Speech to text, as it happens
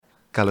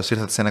Καλώς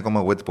ήρθατε σε ένα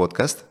ακόμα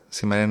WedPodcast.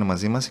 Σήμερα είναι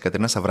μαζί μας η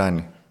Κατερίνα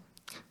Σαβράνη.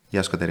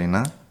 Γεια σου,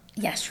 Κατερίνα.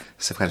 Γεια σου.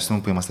 Σε ευχαριστούμε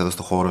που είμαστε εδώ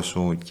στο χώρο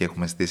σου και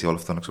έχουμε στήσει όλο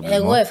αυτόν τον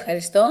εξοπλισμό. Εγώ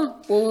ευχαριστώ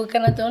που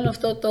κάνατε όλο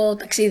αυτό το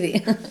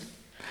ταξίδι.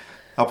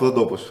 Από τον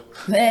τόπο σου.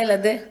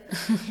 Έλατε.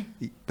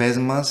 Πες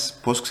μας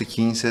πώς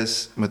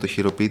ξεκίνησες με το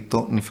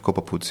χειροποίητο νυφικό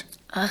παπούτσι.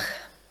 Αχ.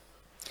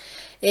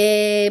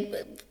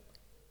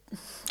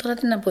 Τώρα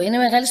τι να πω, είναι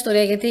μεγάλη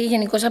ιστορία γιατί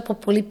γενικώς από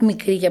πολύ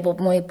μικρή και από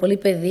πολύ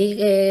παιδί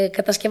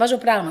κατασκευάζω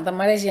πράγματα.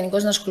 Μ' αρέσει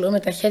γενικώς να ασχολούμαι με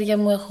τα χέρια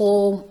μου,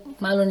 έχω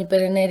μάλλον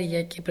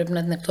υπερενέργεια και πρέπει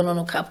να την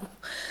εκτονώνω κάπου.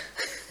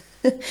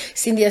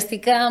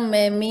 Συνδυαστικά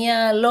με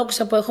μία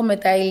λόξα που έχω με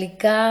τα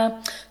υλικά,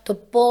 το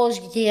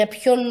πώς και για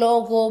ποιο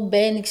λόγο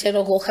μπαίνει, ξέρω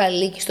εγώ,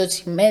 χαλίκι στο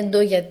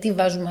τσιμέντο, γιατί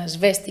βάζουμε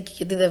ασβέστη και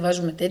γιατί δεν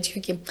βάζουμε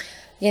τέτοιο. Και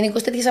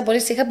γενικώς τέτοιες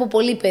απορίες είχα από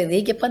πολύ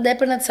παιδί και πάντα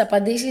έπαιρνα τις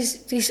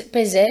απαντήσεις, τις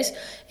πεζές,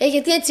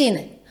 γιατί έτσι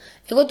είναι.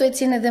 Εγώ το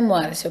έτσι είναι δεν μου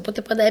άρεσε,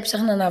 οπότε πάντα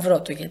έψαχνα να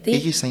βρω το γιατί.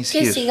 Και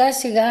σιγά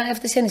σιγά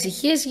αυτές οι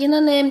ανησυχίες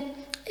γίνανε,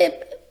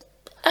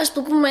 ας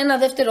το πούμε, ένα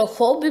δεύτερο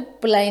χόμπι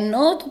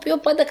πλαϊνό, το οποίο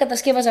πάντα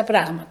κατασκεύαζα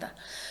πράγματα.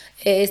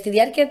 Στη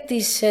διάρκεια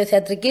της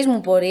θεατρικής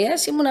μου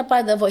πορείας ήμουνα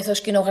πάντα βοηθός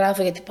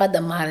σκηνογράφο γιατί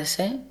πάντα μ'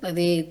 άρεσε.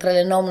 Δηλαδή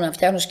τρελαινόμουν να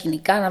φτιάχνω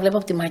σκηνικά, να βλέπω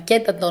από τη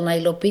μακέτα το να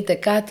υλοποιείται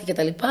κάτι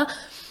κτλ.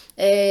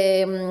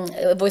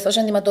 Βοηθός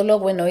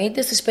ενδυματολόγου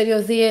εννοείται. Στις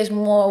περιοδίες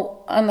μου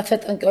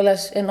αναφέταν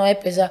κιόλας ενώ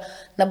έπαιζα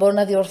να μπορώ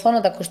να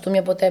διορθώνω τα κοστούμια,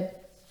 οπότε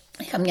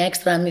είχα μια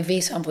έξτρα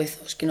αμοιβή σαν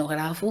βοηθός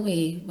σκηνογράφου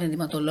ή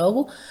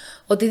ενδυματολόγου.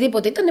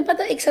 Οτιδήποτε ήταν,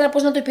 πάντα ήξερα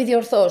πώς να το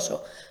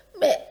επιδιορθώσω.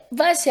 Με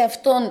βάση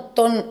αυτών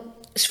των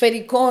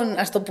σφαιρικών,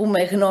 ας το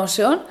πούμε,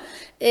 γνώσεων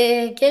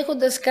και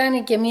έχοντας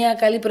κάνει και μια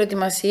καλή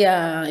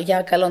προετοιμασία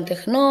για καλών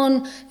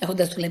τεχνών,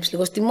 έχοντας δουλέψει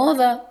λίγο στη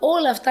μόδα,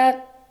 όλα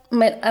αυτά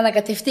με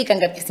ανακατευτήκαν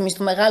κάποια στιγμή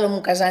στο μεγάλο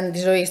μου καζάνι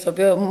της ζωής, το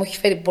οποίο μου έχει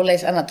φέρει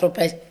πολλές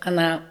ανατροπές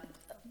ανά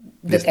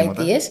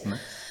δεκαετίες. Ναι.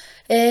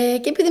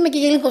 Και επειδή είμαι και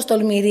γενικώς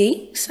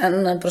τολμηρή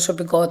σαν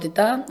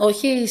προσωπικότητα,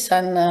 όχι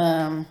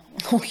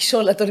σε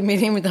όλα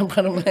τολμηρή, μην τα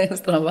πάρουμε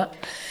στραβά,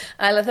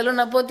 αλλά θέλω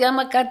να πω ότι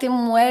άμα κάτι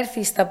μου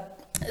έρθει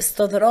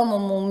στο δρόμο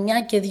μου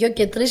μια και δυο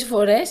και τρεις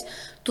φορές,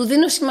 του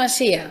δίνω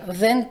σημασία.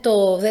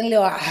 Δεν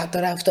λέω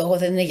τώρα αυτό εγώ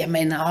δεν είναι για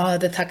μένα,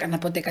 δεν θα έκανα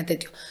ποτέ κάτι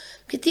τέτοιο.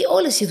 Γιατί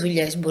όλες οι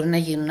δουλειές μπορεί να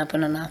γίνουν από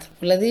έναν άνθρωπο.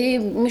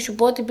 Δηλαδή, μη σου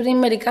πω ότι πριν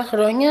μερικά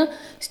χρόνια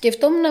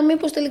σκεφτόμουν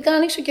μήπως τελικά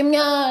ανοίξω και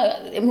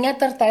μια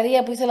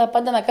ταρταρία που ήθελα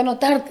πάντα να κάνω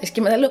τάρτες.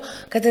 Και μετά λέω,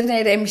 Κατερίνα,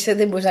 ηρέμησε,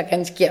 δεν μπορείς να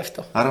κάνεις και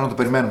αυτό. Άρα να το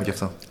περιμένουμε κι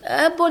αυτό.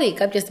 Μπορεί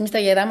κάποια στιγμή στα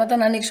γεράματα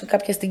να ανοίξω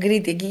κάποια στην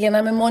Κρήτη εκεί για να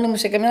είμαι μόνη μου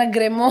σε καμιά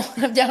γκρεμό,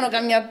 να φτιάχνω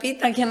καμιά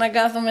πίτα και να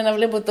κάθομαι να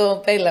βλέπω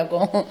το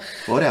πέλαγο.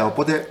 Ωραία,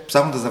 οπότε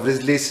ψάχνοντας να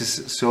βρεις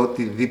λύσεις σε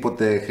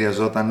οτιδήποτε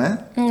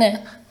χρειαζότανε,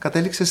 ναι,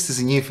 κατέληξες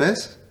στις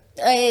νύφες.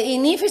 Οι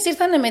νύφες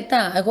ήρθανε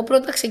μετά. Εγώ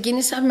πρώτα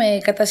ξεκίνησα με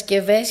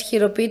κατασκευές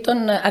χειροποίητων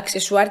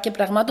αξεσουάρ και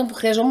πραγμάτων που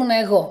χρειαζόμουν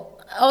εγώ.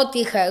 Ό,τι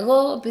είχα εγώ,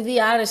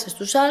 επειδή άρεσε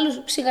στους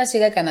άλλους, σιγά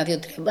σιγά έκανα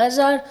 2-3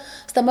 μπαζάρ.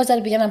 Στα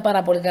μπαζάρ πηγαίναν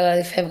πάρα πολύ καλά,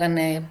 δηλαδή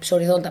φεύγανε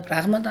ψωριδών τα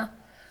πράγματα.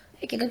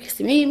 Και κάποια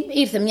στιγμή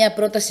ήρθε μια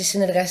πρόταση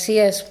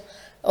συνεργασίας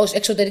ως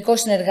εξωτερικός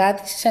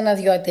συνεργάτης σε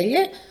 1-2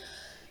 ατελιέ.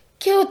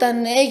 Και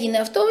όταν έγινε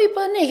αυτό,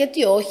 είπα ναι,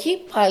 γιατί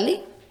όχι, πάλι.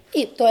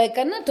 Το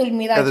έκανα,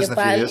 τολμηρά και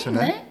πάλι.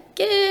 Ναι.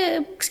 Και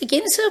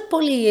ξεκίνησα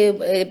πολύ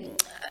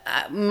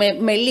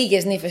με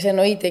λίγες νύφες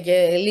εννοείται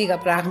και λίγα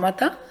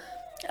πράγματα.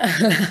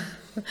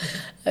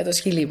 Το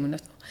σκυλί μου είναι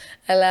αυτό.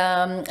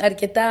 Αλλά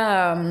αρκετά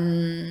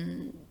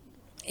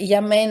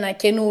για μένα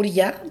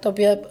καινούρια, το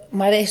οποίο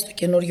μου αρέσει το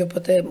καινούριο,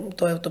 οπότε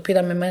το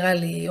πήρα με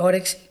μεγάλη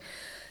όρεξη.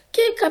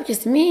 Και κάποια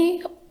στιγμή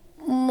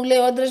μου λέει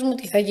ο άντρας μου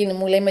τι θα γίνει,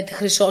 μου λέει με τη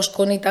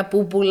χρυσόσκονη, τα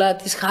πούπουλα,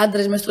 τις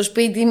χάντρες μες στο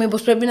σπίτι,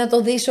 μήπως πρέπει να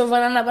το δεις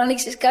σοβαρά, να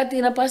ανοίξεις κάτι,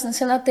 να πας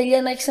σε ένα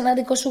ατελιέ, να έχεις ένα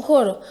δικό σου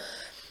χώρο.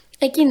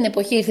 Εκείνη την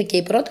εποχή ήρθε και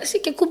η πρόταση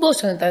και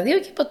κουμπώσανε τα δύο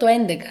και είπα το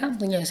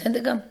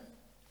 2011,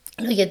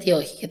 λέω γιατί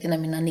όχι, γιατί να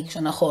μην ανοίξω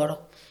ένα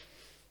χώρο.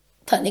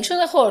 Θα ανοίξω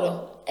ένα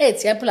χώρο,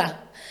 έτσι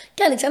απλά.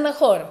 Και άνοιξα ένα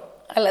χώρο.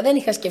 Αλλά δεν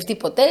είχα σκεφτεί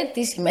ποτέ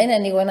τι σημαίνει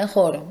ανοίγω ένα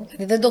χώρο.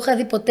 Δηλαδή δεν το είχα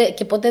δει ποτέ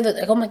και ποτέ,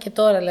 ακόμα και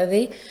τώρα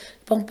δηλαδή,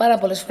 υπάρχουν πάρα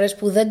πολλές φορές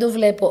που δεν το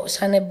βλέπω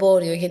σαν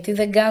εμπόριο, γιατί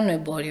δεν κάνω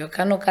εμπόριο.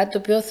 Κάνω κάτι το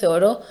οποίο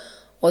θεωρώ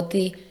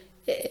ότι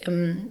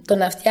το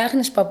να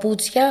φτιάχνεις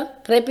παπούτσια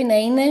πρέπει να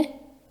είναι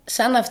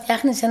σαν να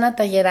φτιάχνεις ένα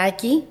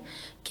ταγεράκι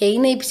και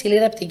είναι υψηλή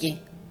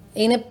ραπτική.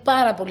 Είναι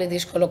πάρα πολύ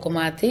δύσκολο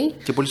κομμάτι.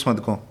 Και πολύ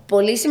σημαντικό.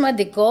 Πολύ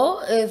σημαντικό.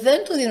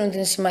 Δεν του δίνουν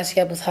την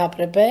σημασία που θα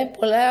έπρεπε.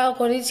 Πολλά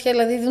κορίτσια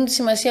δηλαδή δίνουν τη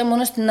σημασία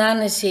μόνο στην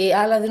άνεση,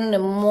 άλλα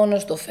δίνουν μόνο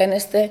στο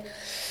φαίνεστε.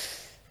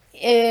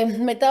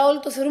 Μετά όλοι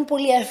το θεωρούν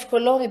πολύ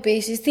εύκολο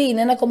επίσης. Τι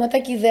είναι, ένα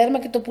κομματάκι δέρμα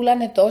και το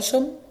πουλάνε τόσο.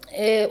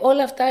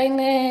 Όλα αυτά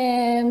είναι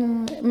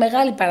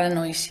μεγάλη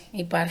παρανόηση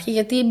υπάρχει,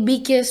 γιατί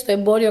μπήκε στο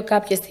εμπόριο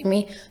κάποια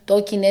στιγμή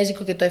το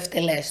κινέζικο και το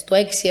ευτελές, το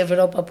 6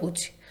 ευρώ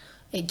παπούτσι.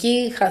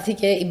 Εκεί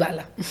χάθηκε η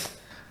μπάλα.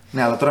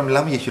 Ναι, αλλά τώρα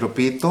μιλάμε για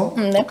χειροποίητο,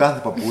 ναι. Το κάθε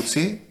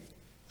παπούτσι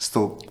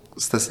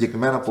στα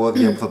συγκεκριμένα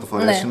πόδια που θα το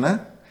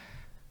φορέσουν,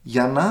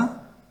 για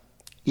να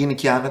είναι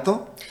και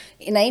άνετο.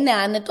 Να είναι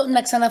άνετο,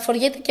 να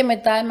ξαναφοριέται και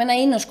μετά. Εμένα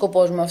είναι ο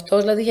σκοπός μου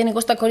αυτός. Δηλαδή,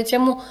 γενικώς τα κορίτσια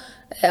μου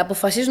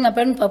αποφασίζουν να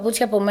παίρνουν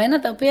παπούτσια από μένα,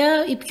 τα οποία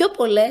οι πιο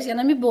πολλές, για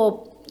να μην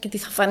πω γιατί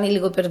θα φανεί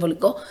λίγο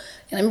υπερβολικό,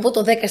 για να μην πω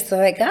το 10 στα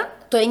 10,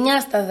 το 9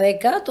 στα 10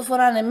 το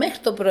φοράνε μέχρι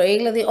το πρωί,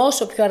 δηλαδή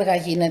όσο πιο αργά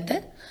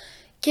γίνεται,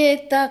 και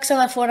τα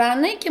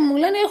ξαναφοράνε και μου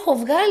λένε έχω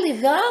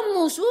βγάλει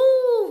γάμους,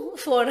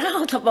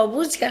 φοράω τα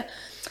παπούτσια.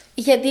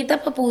 Γιατί τα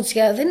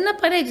παπούτσια δεν είναι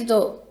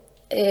απαραίτητο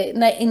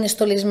να είναι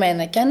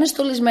στολισμένα. Και αν είναι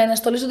στολισμένα,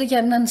 στολίζονται για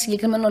έναν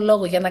συγκεκριμένο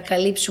λόγο, για να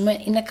καλύψουμε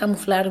ή να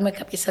καμουφλάρουμε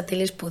κάποιες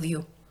ατέλειες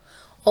ποδιού.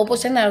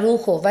 Όπως ένα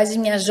ρούχο, βάζεις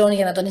μια ζώνη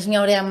για να τονίσεις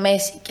μια ωραία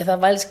μέση και θα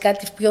βάλεις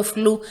κάτι πιο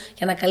φλού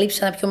για να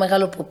καλύψεις ένα πιο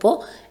μεγάλο ποπό,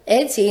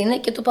 έτσι είναι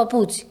και το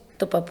παπούτσι.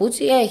 Το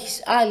παπούτσι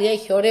άλλη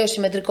έχει ωραίο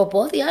συμμετρικό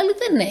πόδι, άλλη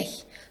δεν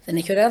έχει. Δεν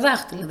έχει ωραία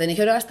δάχτυλα, δεν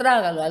έχει ωραίο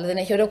αστράγαλο, άλλη δεν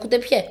έχει ωραίο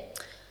κουτεπιέ.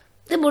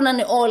 Δεν μπορεί να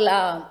είναι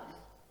όλα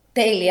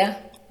τέλεια.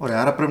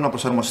 Ωραία, άρα πρέπει να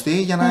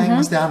προσαρμοστεί για να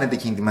είμαστε άνετοι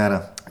εκείνη τη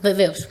μέρα.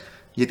 Βεβαίως.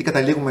 Γιατί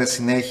καταλήγουμε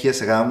συνέχεια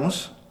σε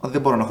γάμους ότι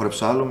δεν μπορώ να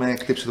χορέψω άλλο με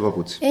χτύψει το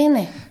παπούτσι.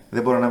 Ναι.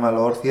 Δεν μπορώ να είμαι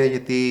άλλο όρθια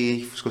γιατί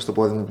έχει φουσκώσει το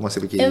πόδι μου που μας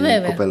είπε και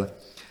η κοπέλα.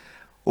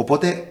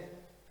 Οπότε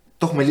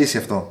το έχουμε λύσει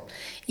αυτό.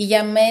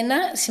 Για μένα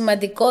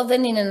σημαντικό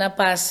δεν είναι να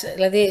πας,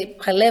 δηλαδή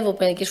παλεύω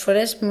μερικές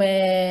φορές με...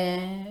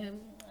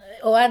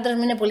 Ο άντρας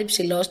μου είναι πολύ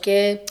ψηλός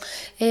και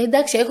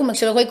εντάξει, έχουμε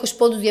 20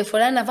 πόντους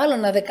διαφορά να βάλω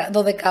ένα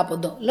 12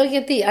 πόντο. Λέω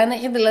γιατί, αν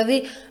έχετε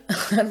δηλαδή,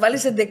 αν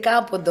βάλεις 11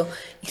 πόντο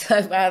και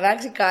θα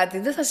παράξει κάτι,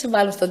 δεν θα σε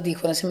βάλουν στον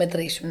τοίχο να σε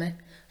μετρήσουνε.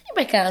 Δεν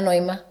υπάρχει κανένα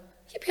νόημα.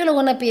 Για ποιο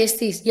λόγο να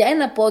πιεστείς? Για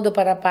ένα πόντο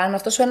παραπάνω,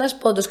 αυτός ο ένας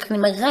πόντος κάνει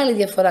μεγάλη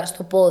διαφορά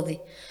στο πόδι.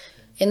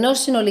 Ενώ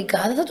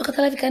συνολικά δεν θα το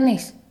καταλάβει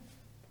κανείς.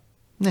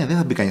 Ναι, δεν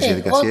θα μπει κανείς στη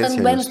διαδικασία.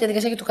 Όταν μπαίνω στη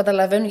διαδικασία και το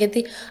καταλαβαίνουν,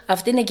 γιατί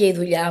αυτή είναι και η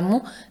δουλειά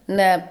μου,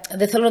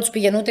 δεν θέλω να τους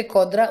πηγαίνω ούτε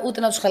κόντρα, ούτε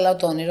να τους χαλάω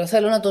το όνειρο.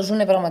 Θέλω να το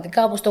ζουν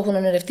πραγματικά όπως το έχουν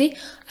ονειρευτεί,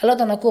 αλλά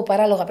όταν ακούω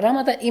παράλογα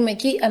πράγματα, είμαι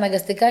εκεί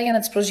αναγκαστικά για να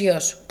τις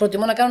προσγειώσω.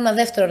 Προτιμώ να κάνω ένα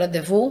δεύτερο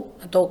ραντεβού,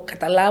 να το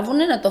καταλάβουν,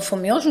 να το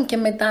αφομοιώσουν και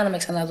μετά να με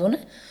ξαναδούνε,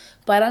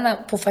 παρά να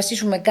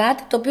αποφασίσουμε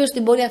κάτι το οποίο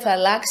στην πορεία θα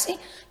αλλάξει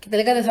και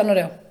τελικά δεν θα είναι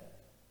ωραίο.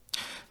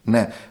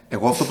 Ναι,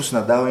 εγώ αυτό που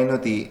συναντάω είναι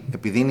ότι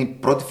επειδή είναι η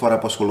πρώτη φορά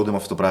που ασχολούνται με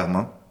αυτό το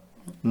πράγμα,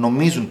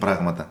 νομίζουν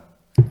πράγματα.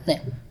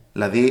 Ναι.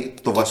 Δηλαδή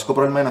το βασικό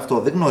πρόβλημα είναι αυτό,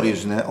 δεν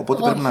γνωρίζουν,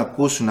 οπότε πρέπει να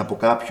ακούσουν από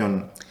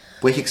κάποιον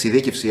που έχει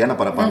εξειδίκευση ένα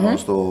παραπάνω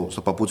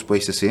στο παπούτσι που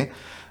έχεις εσύ,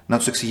 να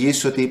τους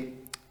εξηγήσεις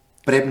ότι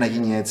πρέπει να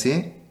γίνει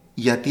έτσι,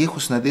 γιατί έχω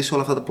συναντήσει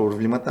όλα αυτά τα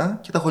προβλήματα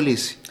και τα έχω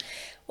λύσει.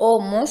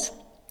 Όμως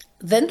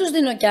δεν τους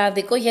δίνω και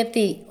άδικο,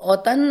 γιατί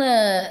όταν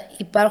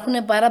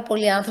υπάρχουν πάρα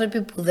πολλοί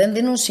άνθρωποι που δεν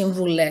δίνουν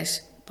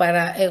συμβουλές,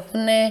 παρά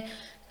έχουν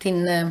την...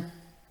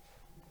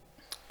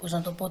 πώς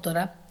να το πω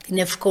τώρα... την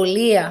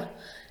ευκολία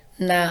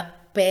να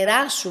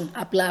περάσουν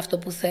απλά αυτό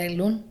που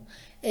θέλουν,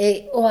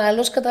 ο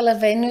άλλος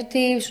καταλαβαίνει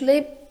ότι σου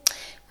λέει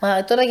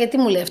μα τώρα γιατί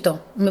μου λέει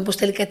αυτό, μήπως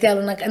θέλει κάτι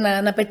άλλο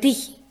να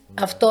πετύχει.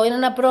 Αυτό είναι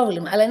ένα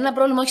πρόβλημα, αλλά είναι ένα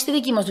πρόβλημα όχι στη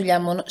δική μας δουλειά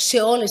μόνο,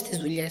 σε όλες τις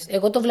δουλειές.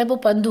 Εγώ το βλέπω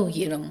παντού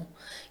γύρω μου.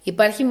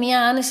 Υπάρχει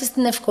μια άνεση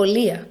στην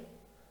ευκολία.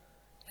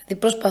 Δηλαδή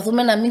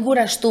προσπαθούμε να μην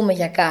κουραστούμε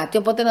για κάτι,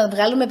 οπότε να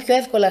βγάλουμε πιο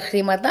εύκολα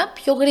χρήματα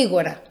πιο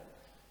γρήγορα.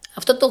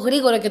 Αυτό το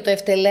γρήγορο και το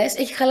ευτελές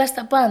έχει χαλάσει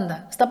τα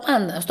πάντα. Στα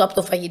πάντα. Από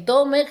το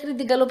φαγητό μέχρι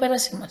την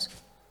καλοπέρασή μας.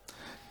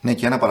 Ναι,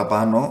 και ένα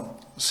παραπάνω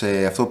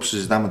σε αυτό που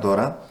συζητάμε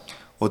τώρα,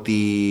 ότι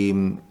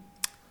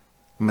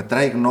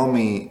μετράει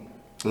γνώμη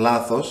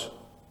λάθος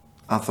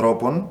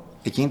ανθρώπων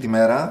εκείνη τη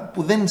μέρα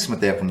που δεν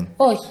συμμετέχουν.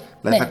 Όχι.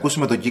 Δηλαδή θα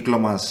ακούσουμε τον κύκλο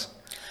μας.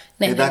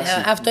 Ναι, εντάξει,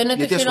 αυτό είναι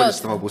γιατί το χειρότερο.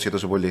 ασχολείσαι με τα παπούτσια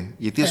τόσο πολύ?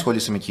 Γιατί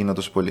ασχολείσαι με εκείνο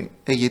τόσο πολύ?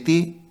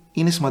 Γιατί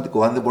είναι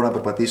σημαντικό. Αν δεν μπορώ να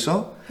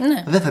περπατήσω,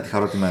 δεν θα τη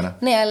χαρώ τη μέρα.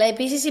 Ναι, αλλά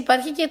επίσης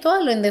υπάρχει και το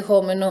άλλο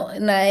ενδεχόμενο.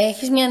 Να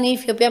έχεις μια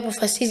νύφη η οποία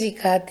αποφασίζει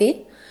κάτι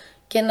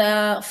και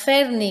να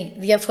φέρνει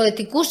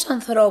διαφορετικούς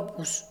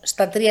ανθρώπους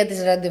στα 3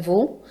 της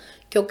ραντεβού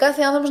και ο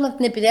κάθε άνθρωπος να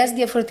την επηρεάζει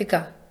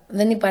διαφορετικά.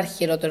 Δεν υπάρχει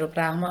χειρότερο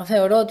πράγμα.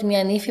 Θεωρώ ότι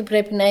μια νύφη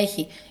πρέπει να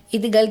έχει ή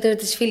την καλύτερη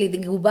της φίλη,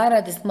 την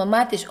κουμπάρα της, τη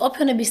μαμά της,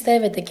 όποιον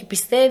εμπιστεύεται και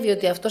πιστεύει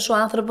ότι αυτός ο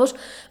άνθρωπος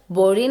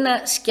μπορεί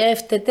να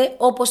σκέφτεται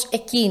όπως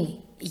εκείνη.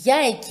 Για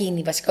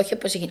εκείνη, βασικά, όχι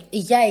όπως εκείνη,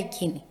 για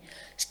εκείνη.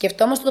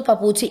 Σκεφτόμαστε το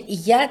παπούτσι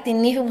για την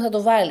νύφη που θα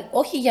το βάλει,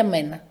 όχι για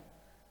μένα.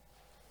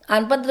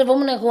 Αν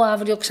παντρευόμουν εγώ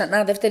αύριο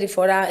ξανά δεύτερη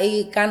φορά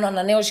ή κάνω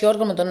ανανέωση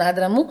όργων με τον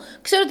άντρα μου,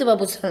 ξέρω τι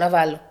παπούτσι θέλω να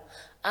βάλω.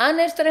 Αν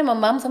έρθει τώρα η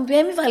μαμά μου, θα μου πει: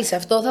 μην βάλεις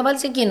αυτό, θα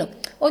βάλεις εκείνο.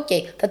 Οκ,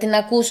 θα την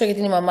ακούσω γιατί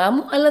είναι η μαμά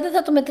μου, αλλά δεν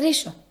θα το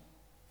μετρήσω.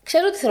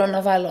 Ξέρω τι θέλω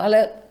να βάλω, αλλά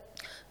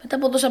μετά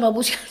από τόσα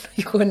παπούτσια,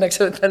 λογικό είναι να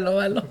ξέρω τι θέλω να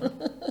βάλω.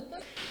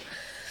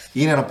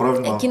 Είναι ένα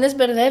πρόβλημα. Εκείνες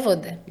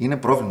μπερδεύονται. Είναι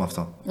πρόβλημα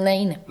αυτό. Ναι,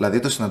 είναι. Δηλαδή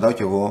το συναντάω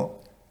κι εγώ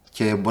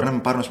και μπορεί να με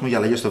πάρουν, ας πούμε, για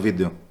αλλαγές στο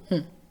βίντεο.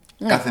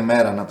 Κάθε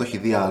μέρα να το έχει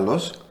δει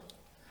άλλος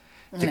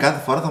και κάθε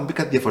φορά θα μου πει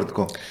κάτι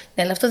διαφορετικό.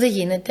 Ναι, αλλά αυτό δεν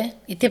γίνεται.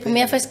 Γιατί από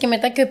μια φάση και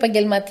μετά και ο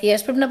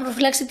επαγγελματίας πρέπει να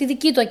προφυλάξει τη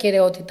δική του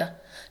ακεραιότητα.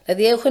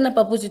 Δηλαδή, έχω ένα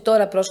παπούτσι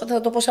τώρα πρόσφατα,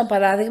 θα το πω σαν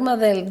παράδειγμα,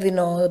 δεν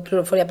δίνω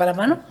πληροφορία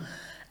παραπάνω.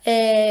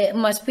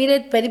 Μας πήρε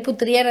περίπου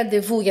 3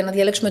 ραντεβού για να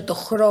διαλέξουμε το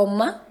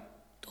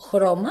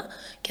χρώμα.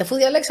 Και αφού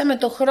διαλέξαμε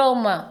το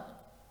χρώμα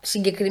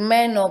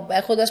συγκεκριμένο,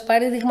 έχοντας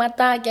πάρει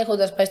δειγματάκια,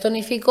 έχοντας πάει στο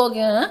νυφικό και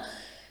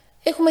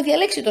έχουμε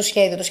διαλέξει το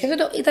σχέδιο. Το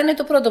σχέδιο ήταν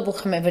το πρώτο που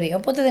είχαμε βρει,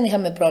 οπότε δεν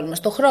είχαμε πρόβλημα.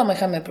 Στο χρώμα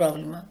είχαμε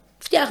πρόβλημα.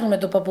 Φτιάχνουμε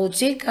το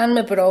παπούτσι,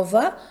 κάνουμε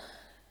πρόβα,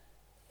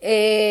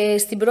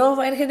 Στην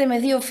πρόβα έρχεται με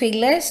 2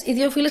 φίλες. Οι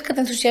 2 φίλες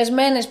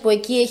κατενθουσιασμένες που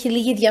εκεί έχει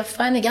λίγη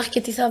διαφάνεια και αχ,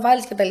 και τι θα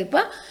βάλεις και τα λοιπά.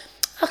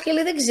 Αχ, και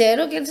λέει δεν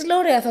ξέρω, και της λέω: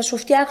 ωραία, θα σου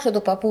φτιάξω το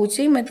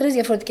παπούτσι με 3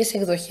 διαφορετικές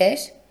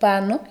εκδοχές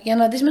πάνω για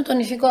να δεις με τον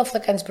νυφικό αφού θα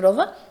κάνεις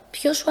πρόβα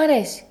ποιο σου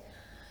αρέσει.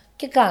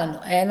 Και κάνω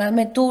ένα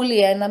με τούλι,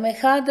 ένα με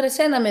χάντρες,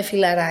 ένα με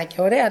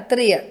φιλαράκια. Ωραία, 3,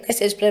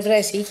 4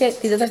 πλευρές είχε.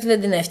 Την τέταρτη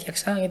δεν την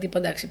έφτιαξα, γιατί είπα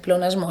εντάξει,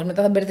 πλεονασμός,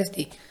 μετά θα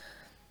μπερδευτεί.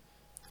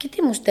 Και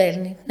τι μου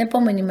στέλνει την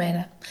επόμενη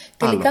μέρα.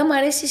 Τελικά μου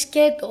αρέσει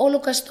σκέτο, όλο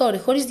καστόρι,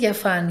 χωρίς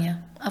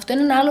διαφάνεια. Αυτό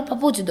είναι ένα άλλο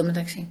παπούτσι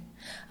εντωμεταξύ.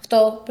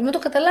 Αυτό πρέπει να το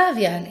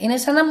καταλάβει άλλη. Είναι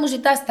σαν να μου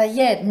ζητάς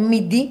ταγέρ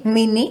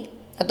μίνι,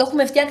 να το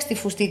έχουμε φτιάξει τη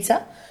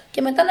φουστίτσα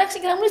και μετά να έρχεσαι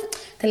και να μου λες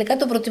τελικά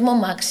το προτιμώ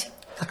μάξι.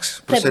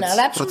 Πρέπει να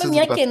ράψουμε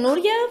μια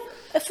καινούρια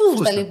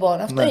φούστα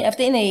λοιπόν.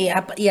 Αυτή είναι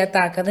η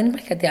ατάκα, δεν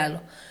υπάρχει κάτι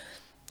άλλο.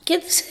 Και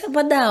της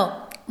απαντάω,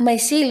 μα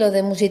εσύ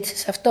δεν μου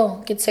ζήτησες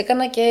αυτό? Και της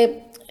έκανα και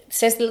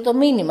της έστειλε το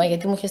μήνυμα,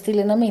 γιατί μου είχε στείλει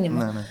ένα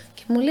μήνυμα. Ναι.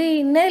 Και μου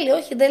λέει, ναι, λέει,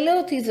 όχι, δεν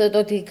λέω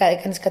ότι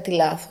έκανες κάτι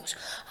λάθος.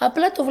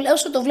 Απλά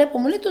όσο το βλέπω,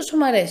 μου λέει, τόσο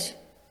μου αρέσει.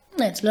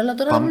 Ναι, της λέω, αλλά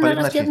τώρα πρέπει να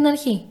γραφτεί από την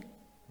αρχή.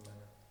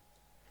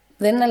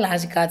 Δεν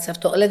αλλάζει κάτι σε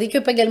αυτό. Δηλαδή και ο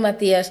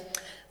επαγγελματίας,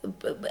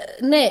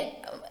 ναι,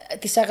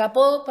 τις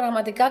αγαπώ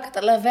πραγματικά,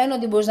 καταλαβαίνω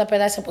ότι μπορείς να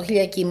περάσεις από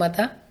 1000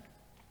 κύματα,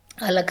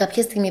 αλλά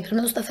κάποια στιγμή πρέπει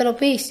να το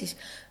σταθεροποιήσεις.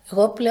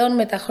 Εγώ πλέον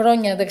με τα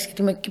χρόνια, εντάξει,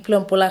 γιατί είμαι εκεί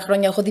πλέον πολλά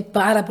χρόνια, έχω δει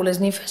πάρα πολλές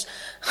νύφες,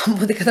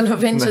 οπότε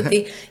καταλαβαίνεις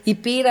ότι η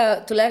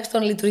πείρα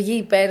τουλάχιστον λειτουργεί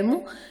υπέρ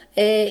μου.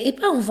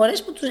 Υπάρχουν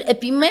φορές που τους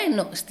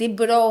επιμένω στην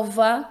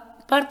πρόβα,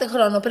 πάρτε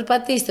χρόνο,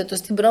 περπατήστε το,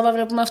 στην πρόβα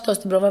βλέπουμε αυτό,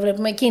 στην πρόβα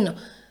βλέπουμε εκείνο.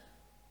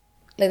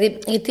 Δηλαδή,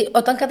 γιατί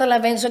όταν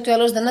καταλαβαίνεις ότι ο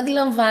άλλος δεν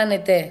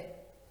αντιλαμβάνεται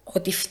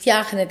ότι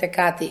φτιάχνεται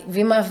κάτι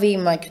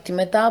βήμα-βήμα και ότι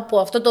μετά από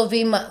αυτό το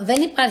βήμα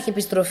δεν υπάρχει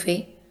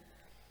επιστροφή,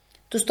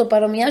 τους το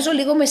παρομοιάζω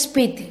λίγο με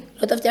σπίτι.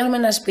 Όταν φτιάχνουμε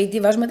ένα σπίτι,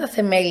 βάζουμε τα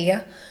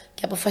θεμέλια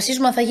και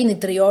αποφασίζουμε αν θα γίνει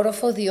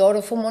 3όροφο,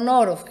 2όροφο,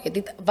 μονόροφο.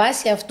 Γιατί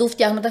βάσει αυτού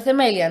φτιάχνουμε τα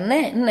θεμέλια.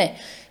 Ναι.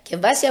 Και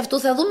βάσει αυτού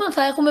θα δούμε αν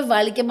θα έχουμε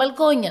βάλει και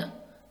μπαλκόνια.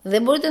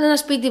 Δεν μπορείτε ένα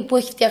σπίτι που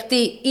έχει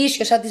φτιαχτεί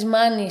ίσιο σαν τη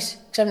Μάνης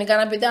ξαφνικά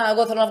να πείτε: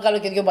 εγώ θέλω να βγάλω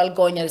και 2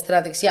 μπαλκόνια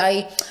αριστερά-δεξιά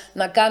ή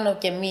να κάνω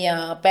και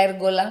μία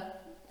πέργολα.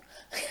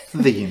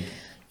 Δεν γίνεται.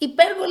 Η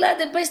πέργολα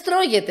πες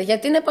τρώγεται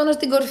γιατί είναι πάνω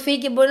στην κορφή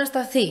και μπορεί να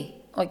σταθεί.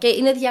 Okay?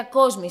 Είναι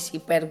διακόσμηση η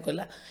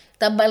πέργολα.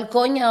 Τα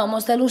μπαλκόνια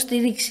όμως θέλουν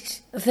στηρίξεις.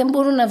 Δεν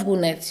μπορούν να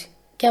βγουν έτσι.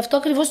 Και αυτό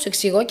ακριβώς τους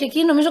εξηγώ και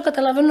εκεί νομίζω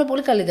καταλαβαίνουν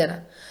πολύ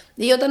καλύτερα.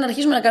 Ή όταν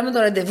αρχίζουμε να κάνουμε το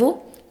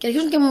ραντεβού και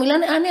αρχίζουν και μου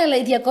μιλάνε: ναι, αλλά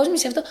η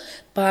διακόσμηση αυτό.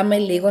 Πάμε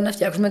λίγο να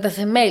φτιάξουμε τα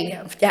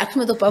θεμέλια.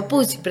 Φτιάχνουμε το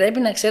παπούτσι. Πρέπει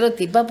να ξέρω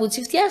τι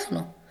παπούτσι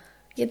φτιάχνω.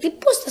 Γιατί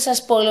πώς θα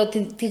σας πω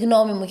τη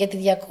γνώμη μου για τη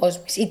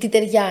διακόσμηση ή τι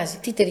ταιριάζει.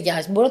 Τι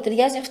ταιριάζει. Μπορεί να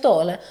ταιριάζει αυτό,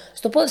 αλλά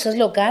στο πόδι σας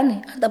λέω κάνει.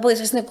 Αν τα πόδια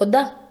σας είναι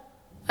κοντά.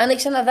 Αν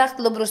έχεις ένα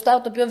δάχτυλο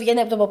μπροστά το οποίο βγαίνει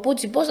από το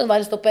παπούτσι, πώς θα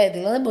βάλεις το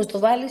πέντιλο, δεν μπορείς να το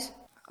βάλεις.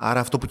 Άρα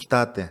αυτό που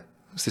κοιτάτε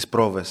στις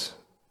πρόβες,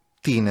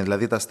 τι είναι,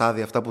 δηλαδή τα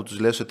στάδια αυτά που τους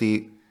λες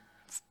ότι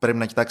πρέπει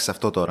να κοιτάξεις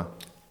αυτό τώρα?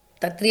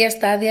 Τα 3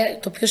 στάδια,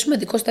 το πιο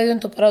σημαντικό στάδιο είναι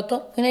το πρώτο,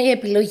 που είναι η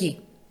επιλογή.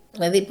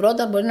 Δηλαδή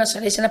πρώτα μπορεί να σου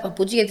αρέσει ένα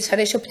παπούτσι γιατί σου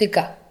αρέσει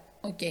οπτικά.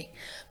 Okay.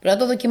 Πρέπει να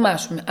το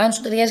δοκιμάσουμε. Αν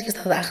σου ταιριάζει και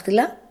στα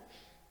δάχτυλα,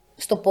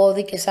 στο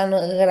πόδι και σαν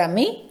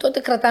γραμμή, τότε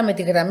κρατάμε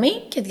τη γραμμή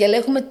και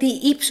διαλέγουμε τι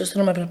ύψος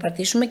θέλουμε να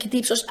περπατήσουμε και τι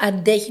ύψος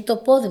αντέχει το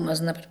πόδι μας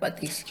να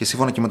περπατήσει. Και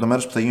σύμφωνα και με το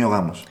μέρος που θα γίνει ο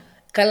γάμος.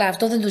 Καλά,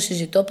 αυτό δεν το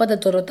συζητώ, πάντα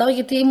το ρωτάω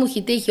γιατί μου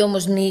έχει τύχει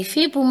όμως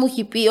νύφη που μου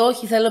έχει πει: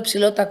 όχι, θέλω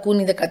ψηλό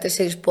τακούνι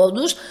 14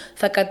 πόντους,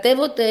 θα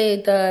κατέβω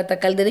τα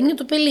καλντερίνια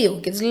του πελίου.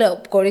 Και της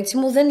λέω: κορίτσι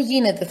μου, δεν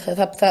γίνεται,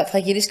 θα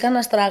γυρίσει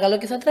κανένα στράγαλο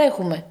και θα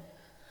τρέχουμε.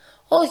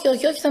 Όχι,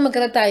 θα με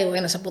κρατάει ο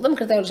ένας από εδώ, με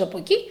κρατάει ο άλλος από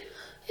εκεί,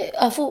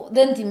 αφού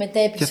δεν τη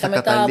μετέπεισα μετά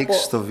από. Και θα καταλήξει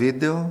στο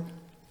βίντεο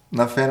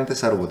να φαίνεται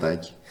σαν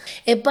ρομποτάκι.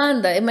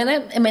 Πάντα.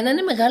 Εμένα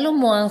είναι μεγάλο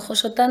μου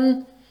άγχος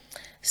όταν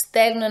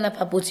στέλνω ένα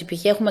παπούτσι,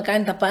 π.χ. έχουμε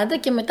κάνει τα πάντα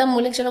και μετά μου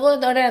λέει: ξέρω εγώ,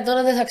 ωραία,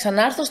 τώρα δεν θα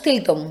ξανάρθω,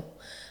 στείλ το μου.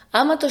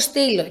 Άμα το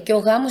στείλω και ο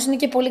γάμος είναι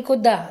και πολύ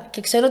κοντά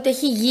και ξέρω ότι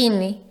έχει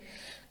γίνει,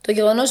 το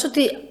γεγονός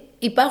ότι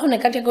υπάρχουν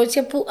κάποια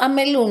κορίτσια που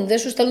αμελούν, δεν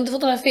σου στέλνουν τη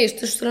φωτογραφία,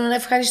 δεν σου στέλνουν ένα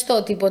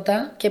ευχαριστώ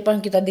τίποτα και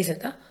υπάρχουν και τα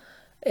αντίθετα.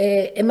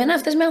 Εμένα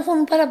αυτές με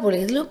αγχώνουν πάρα πολύ.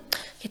 Γιατί λέω: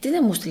 γιατί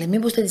δεν μου στείλε,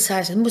 μήπως δεν της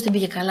άρεσε, μήπως δεν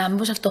πήγε καλά,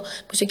 μήπως αυτό,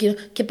 μήπως εκείνο.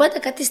 Και πάντα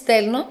κάτι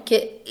στέλνω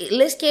και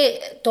λες και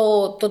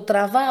το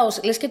τραβάω,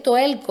 λες και το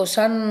έλκω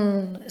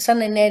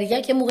σαν ενέργεια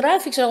και μου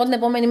γράφει, ξέρω εγώ, την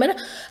επόμενη μέρα: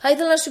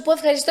 ήθελα να σου πω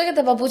ευχαριστώ για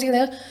τα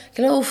παπούτσια.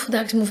 Και λέω: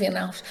 εντάξει, μου φύγει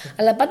άγχος.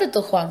 Αλλά πάντα το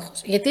έχω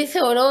άγχος. Γιατί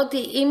θεωρώ ότι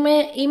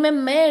είμαι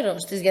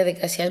μέρος της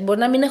διαδικασίας. Μπορεί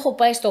να μην έχω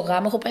πάει στο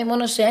γάμο, έχω πάει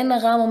μόνο σε ένα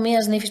γάμο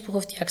μιας νύφης που έχω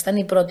φτιάξει. Ήταν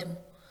η πρώτη μου.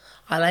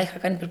 Αλλά είχα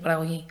κάνει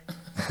υπερπαραγωγή.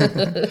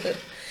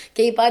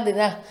 Και είπα: άντε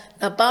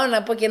να πάω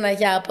να πω και ένα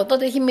γεια. Από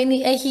τότε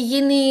έχει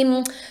γίνει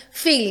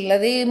φίλη.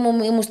 Δηλαδή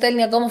μου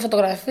στέλνει ακόμα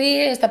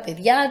φωτογραφίες στα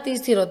παιδιά της,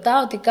 τη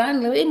ρωτάω τι κάνει.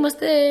 Δηλαδή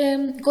είμαστε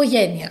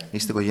οικογένεια.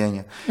 Είστε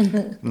οικογένεια.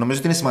 Νομίζω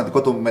ότι είναι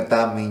σημαντικό το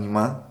μετά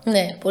μήνυμα.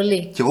 Ναι,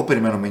 πολύ. Και εγώ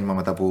περιμένω μήνυμα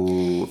μετά που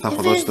θα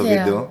έχω δώσει το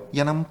βίντεο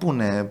για να μου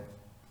πούνε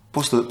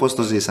πώς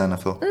το ζήσαν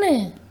αυτό.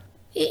 Ναι.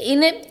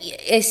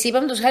 Εσύ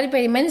είπαμε το χάρη,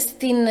 περιμένεις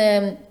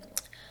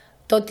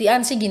το ότι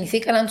αν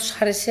συγκινηθήκαν, αν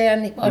τους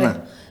άρεσε. Ωραία.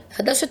 Ναι.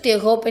 Φαντάσου ότι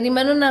εγώ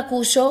περιμένω να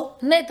ακούσω,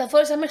 ναι, τα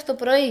φόρεσα μέχρι το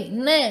πρωί,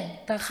 ναι,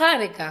 τα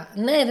χάρηκα,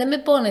 ναι, δεν με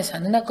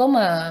πόνεσαν. Είναι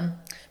ακόμα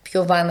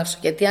πιο βάναυσο,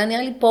 γιατί αν η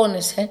άλλη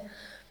πόνεσε,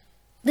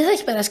 δεν θα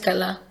έχει περάσει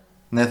καλά.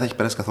 Ναι, δεν θα έχει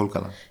περάσει καθόλου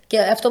καλά. Και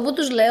αυτό που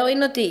τους λέω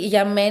είναι ότι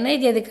για μένα η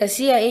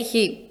διαδικασία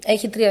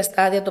έχει 3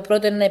 στάδια. Το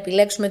πρώτο είναι να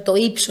επιλέξουμε το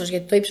ύψος,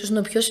 γιατί το ύψος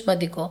είναι το πιο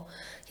σημαντικό.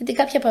 Γιατί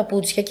κάποια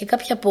παπούτσια και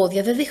κάποια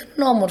πόδια δεν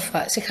δείχνουν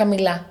όμορφα σε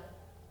χαμηλά.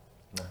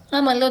 Ναι.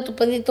 Άμα λέω το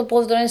παιδί το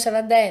πόδι του είναι 41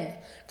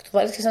 και του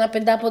βάλεις και σε ένα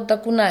 5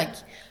 τακουνάκι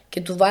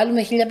και του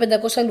βάλουμε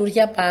 1500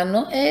 λουριά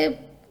πάνω,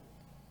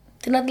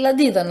 την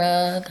Ατλαντίδα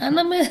να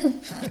κάναμε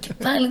και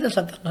πάλι δεν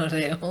θα ήταν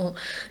ωραίο.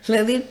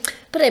 Δηλαδή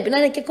πρέπει να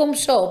είναι και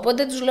κομψό.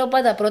 Οπότε τους λέω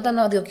πάντα πρώτα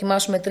να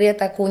δοκιμάσουμε 3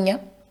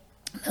 τακούνια,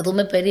 να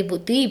δούμε περίπου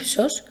τι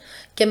ύψος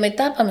και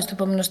μετά πάμε στο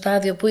επόμενο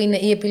στάδιο που είναι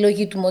η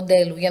επιλογή του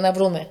μοντέλου για να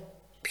βρούμε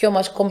ποιο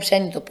μας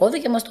κομψαίνει το πόδι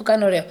και μας το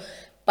κάνει ωραίο.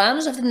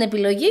 Πάνω σε αυτή την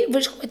επιλογή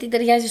βρίσκουμε τι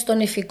ταιριάζει στο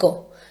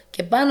νυφικό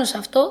και πάνω σε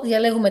αυτό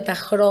διαλέγουμε τα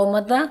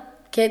χρώματα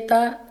και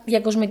τα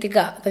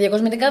διακοσμητικά. Τα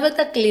διακοσμητικά δεν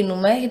τα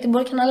κλείνουμε γιατί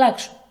μπορεί και να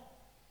αλλάξουν.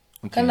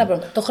 Okay. Κανένα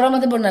πρόβλημα. Το χρώμα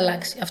δεν μπορεί να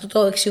αλλάξει. Αυτό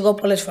το εξηγώ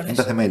πολλές φορές. Είναι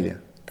τα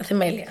θεμέλια. Τα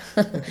θεμέλια.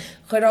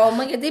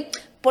 Χρώμα, γιατί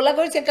πολλά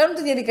κορίτσια κάνουν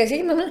τη διαδικασία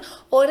και με λένε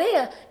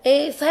ωραία,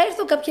 θα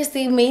έρθω κάποια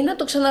στιγμή να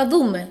το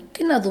ξαναδούμε.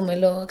 Τι να δούμε,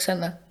 λέω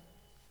ξανά.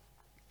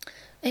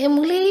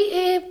 Μου λέει,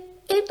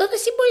 τότε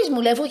εσύ μπορείς,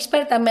 μου λέει, αφού έχεις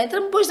πάρει τα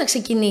μέτρα μου, μπορείς να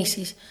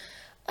ξεκινήσεις.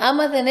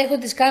 Άμα δεν έχω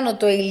τις κάνω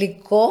το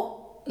υλικό,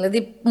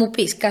 δηλαδή μου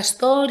πεις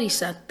καστόρι,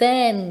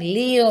 σατέν,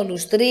 λίο,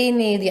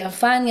 λουστρίνη,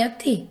 διαφάνεια,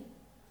 τι.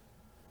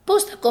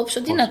 Πώς θα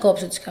κόψω, τι να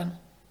κόψω, τις κάνω.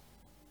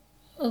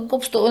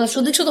 Να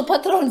σου δείξω το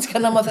πατρόνι της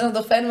κανένα μάθα να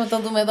το φέρνουμε, να το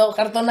δούμε εδώ,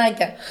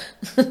 χαρτονάκια.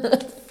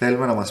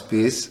 Θέλουμε να μας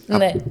πεις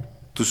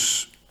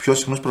τους πιο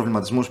συχνούς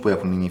προβληματισμούς που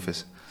έχουν οι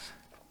νύφες.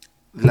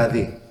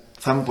 Δηλαδή,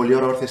 θα είμαι πολύ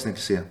ώρα όρθια στην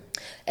εκκλησία.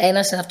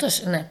 Ένας είναι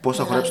αυτός, ναι. Πώς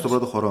θα χορέψω τον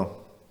πρώτο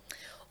χορό.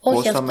 Όχι,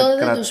 πώς αυτό θα με δεν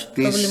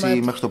κρατήσει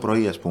μέχρι το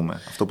πρωί, ας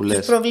πούμε. Αυτό που λες.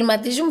 Τους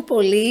προβληματίζουν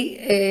πολύ,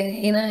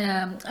 είναι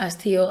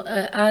αστείο.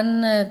 Αν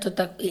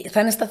θα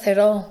είναι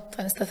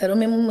σταθερό,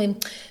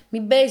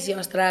 μην παίζει ο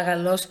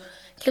αστράγαλος.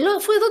 Και λέω,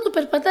 αφού εδώ το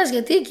περπατάς,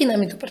 γιατί εκεί να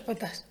μην το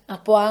περπατάς.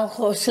 Από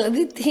άγχος,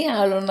 δηλαδή τι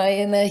άλλο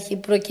να έχει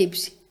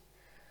προκύψει.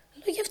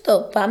 Λέω, γι'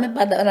 αυτό πάμε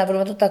πάντα να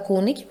βρούμε το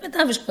τακούνι και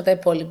μετά βρίσκουμε τα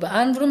υπόλοιπα.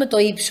 Αν βρούμε το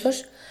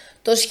ύψος,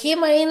 το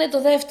σχήμα είναι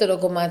το δεύτερο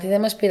κομμάτι, δεν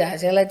μας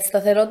πειράζει. Αλλά τη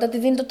σταθερότητα τη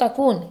δίνει το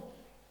τακούνι.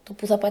 Το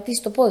που θα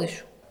πατήσει το πόδι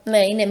σου. Ναι,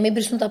 είναι μην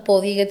πριστούν τα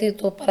πόδια, γιατί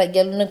το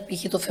παραγγέλνουν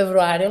π.χ. το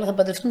Φεβρουάριο, αλλά θα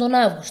παντρευτούν τον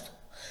Αύγουστο.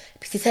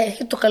 Επειδή θα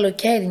έρχεται το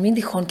καλοκαίρι, μην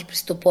τυχόν και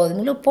πριστεί το πόδι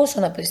μου. Λέω, πόσο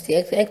να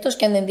πριστεί, εκτός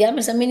και αν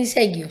ενδιάμεσα μείνει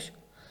έγκυος.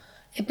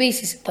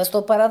 Επίσης, θα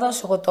στο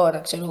παραδώσω εγώ τώρα,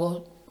 ξέρω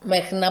εγώ,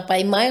 μέχρι να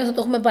πάει Μάιο θα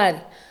το έχουμε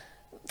πάρει.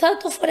 Θα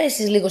το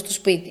φορέσεις λίγο στο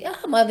σπίτι.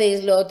 Άμα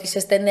δεις, λέω, ότι σε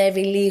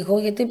στενεύει λίγο,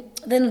 γιατί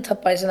δεν θα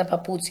πάρεις ένα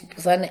παπούτσι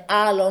που θα είναι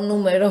άλλο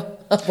νούμερο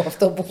από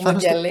αυτό που έχουμε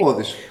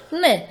διαλέξει.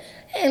 Ναι,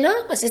 λέω,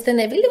 άμα σε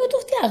στενεύει λίγο το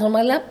φτιάχνουμε,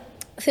 αλλά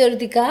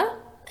θεωρητικά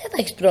δεν θα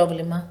έχεις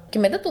πρόβλημα. Και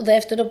μετά το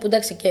δεύτερο, που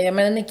εντάξει και για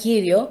μένα είναι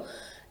κύριο,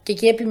 και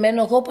εκεί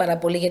επιμένω εγώ πάρα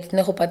πολύ γιατί την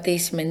έχω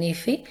πατήσει με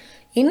νύφη,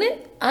 είναι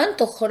αν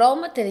το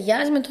χρώμα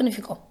ταιριάζει με το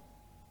νυφικό.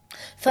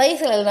 Θα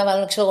ήθελα να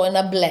βάλω, ξέρω εγώ,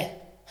 ένα μπλε.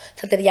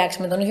 Θα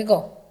ταιριάξει με τον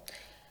νυφικό.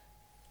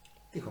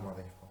 Τι χρώμα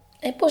δεν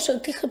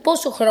νυφικό.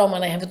 Πόσο χρώμα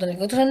να έχει αυτό το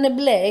νυφικό. Τώρα είναι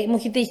μπλε. Μου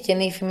έχει τύχει και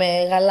νύφη με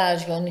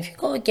γαλάζιο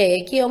νυφικό. Και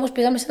εκεί όμως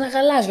πήγαμε σε ένα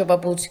γαλάζιο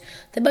παπούτσι.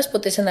 Δεν πας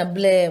ποτέ σε ένα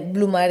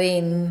blue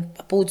marine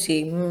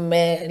παπούτσι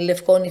με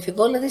λευκό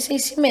νυφικό, δηλαδή σε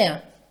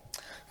σημαία.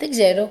 Δεν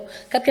ξέρω.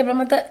 Κάποια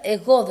πράγματα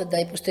εγώ δεν τα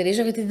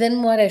υποστηρίζω γιατί δεν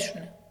μου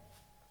αρέσουν.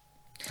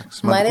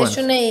 Μ'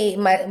 αρέσουν,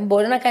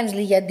 μπορεί να κάνεις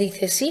λίγη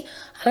αντίθεση,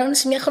 αλλά είναι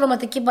σε μια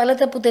χρωματική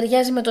παλέτα που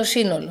ταιριάζει με το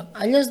σύνολο.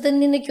 Αλλιώς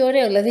δεν είναι και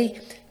ωραίο.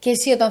 Δηλαδή, και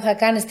εσύ όταν θα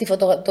κάνεις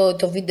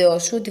το βίντεο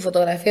σου, τη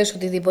φωτογραφία σου,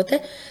 οτιδήποτε,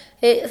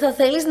 θα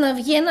θέλεις να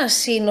βγει ένα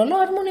σύνολο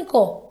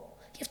αρμονικό.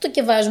 Γι' αυτό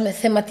και βάζουμε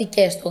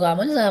θεματικές στο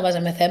γάμο. Δεν θα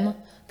βάζαμε θέμα.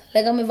 Θα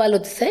λέγαμε βάλω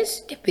ό,τι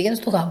θες και πήγαινε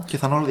στο γάμο. Και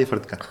θα είναι όλα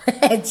διαφορετικά.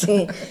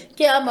 Έτσι.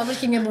 Και άμα βρεις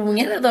και μια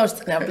μπουμπουνιά, θα δώσεις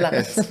την απλά.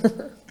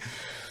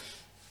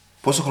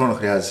 Πόσο χρόνο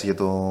χρειάζεσαι για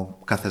το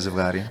κάθε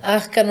ζευγάρι?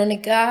 Αχ,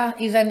 κανονικά,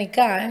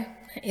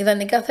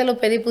 ιδανικά θέλω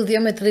περίπου 2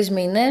 με 3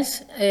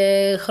 μήνες.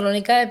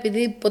 Χρονικά,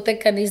 επειδή ποτέ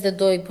κανείς δεν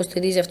το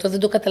υποστηρίζει αυτό, δεν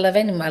το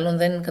καταλαβαίνει μάλλον,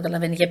 δεν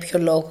καταλαβαίνει για ποιο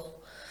λόγο.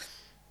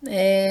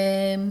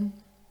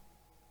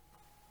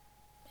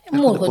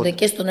 Μου έρχονται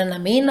και στον 1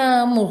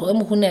 μήνα, μου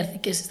έχουν έρθει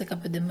και στις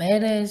 15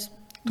 μέρες.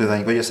 Το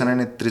ιδανικό για σένα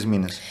είναι 3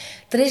 μήνες.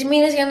 3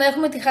 μήνες για να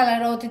έχουμε τη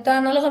χαλαρότητα,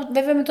 ανάλογα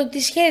βέβαια με το τι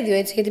σχέδιο,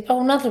 έτσι. Γιατί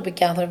υπάρχουν άνθρωποι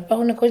και άνθρωποι.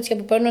 Υπάρχουν κορίτσια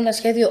που παίρνουν ένα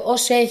σχέδιο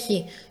ως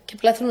έχει και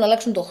απλά θέλουν να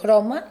αλλάξουν το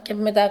χρώμα και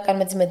μετά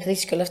κάνουμε τις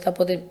μετρήσεις και όλα αυτά.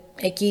 Οπότε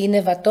εκεί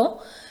είναι βατό.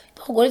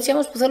 Υπάρχουν κορίτσια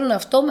όμως που θέλουν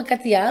αυτό με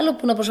κάτι άλλο,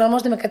 που να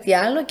προσαρμόζονται με κάτι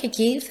άλλο και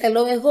εκεί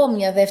θέλω εγώ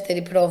μια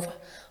δεύτερη πρόβα.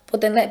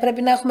 Οπότε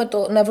πρέπει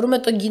να βρούμε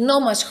τον κοινό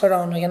μας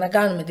χρόνο για να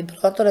κάνουμε την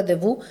πρώτη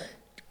ραντεβού.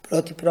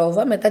 Πρώτη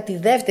πρόβα, μετά τη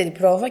δεύτερη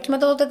πρόβα και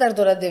μετά το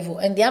τέταρτο ραντεβού.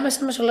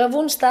 Ενδιάμεσα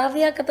μεσολαβούν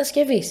στάδια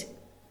κατασκευής.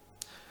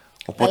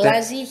 Οπότε...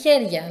 αλλάζει η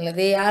χέρια.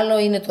 Δηλαδή, άλλο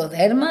είναι το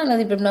δέρμα,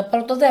 δηλαδή πρέπει να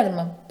πάρω το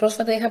δέρμα.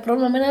 Πρόσφατα είχα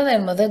πρόβλημα με ένα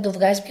δέρμα, δεν το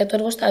βγάζει πια το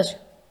εργοστάσιο.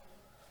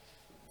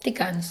 Τι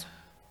κάνεις?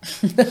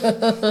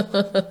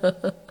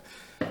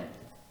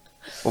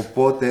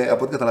 Οπότε,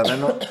 από ό,τι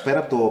καταλαβαίνω, πέρα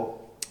από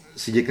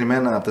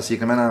τα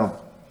συγκεκριμένα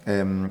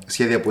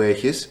σχέδια που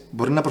έχεις,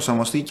 μπορεί να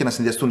προσαρμοστεί και να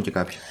συνδυαστούν και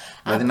κάποια.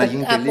 Δηλαδή να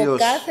γίνει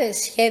τελείως. Από κάθε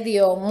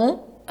σχέδιό μου,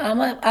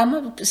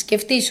 άμα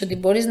σκεφτείς ότι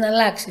μπορείς να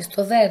αλλάξεις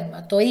το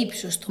δέρμα, το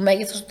ύψος, το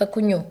μέγεθος του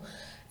τακουνιού,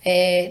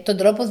 τον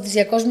τρόπο της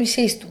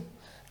διακόσμησής του.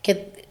 Και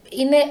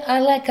είναι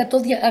άλλα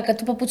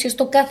 100 παπούτσια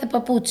στο κάθε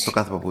παπούτσι.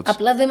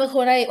 Απλά δεν με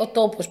χωράει ο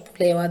τόπος που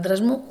λέει ο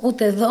άντρας μου,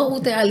 ούτε εδώ,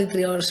 ούτε άλλη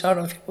 3 ώρες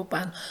όροφη από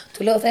πάνω.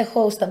 Του λέω: θα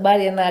έχω στα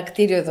μπάρια ένα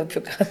κτίριο εδώ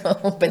πιο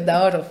κάτω,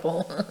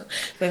 5όροφο,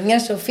 με μια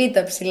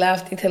σοφίτα ψηλά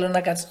αυτή. Θέλω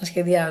να κάτσω να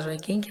σχεδιάζω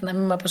εκεί και να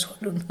μην με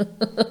απασχολούν.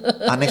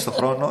 Αν έχεις το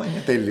χρόνο,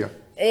 είναι τέλειο.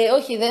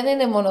 Όχι, δεν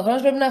είναι μόνο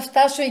χρόνος, πρέπει να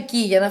φτάσω εκεί.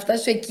 Για να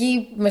φτάσω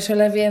εκεί,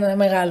 μεσολαβεί ένα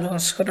μεγάλο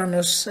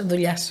χρόνος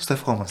δουλειάς. Στο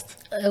ευχόμαστε.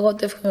 Εγώ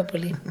το εύχομαι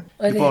πολύ.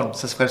 Λοιπόν,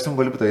 σας ευχαριστούμε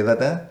πολύ που το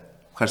είδατε.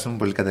 Ευχαριστούμε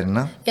πολύ,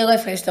 Κατερίνα. Εγώ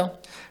ευχαριστώ.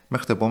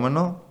 Μέχρι το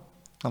επόμενο,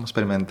 να μας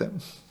περιμένετε.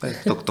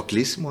 Το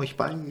κλείσιμο έχει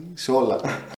πάει σε όλα.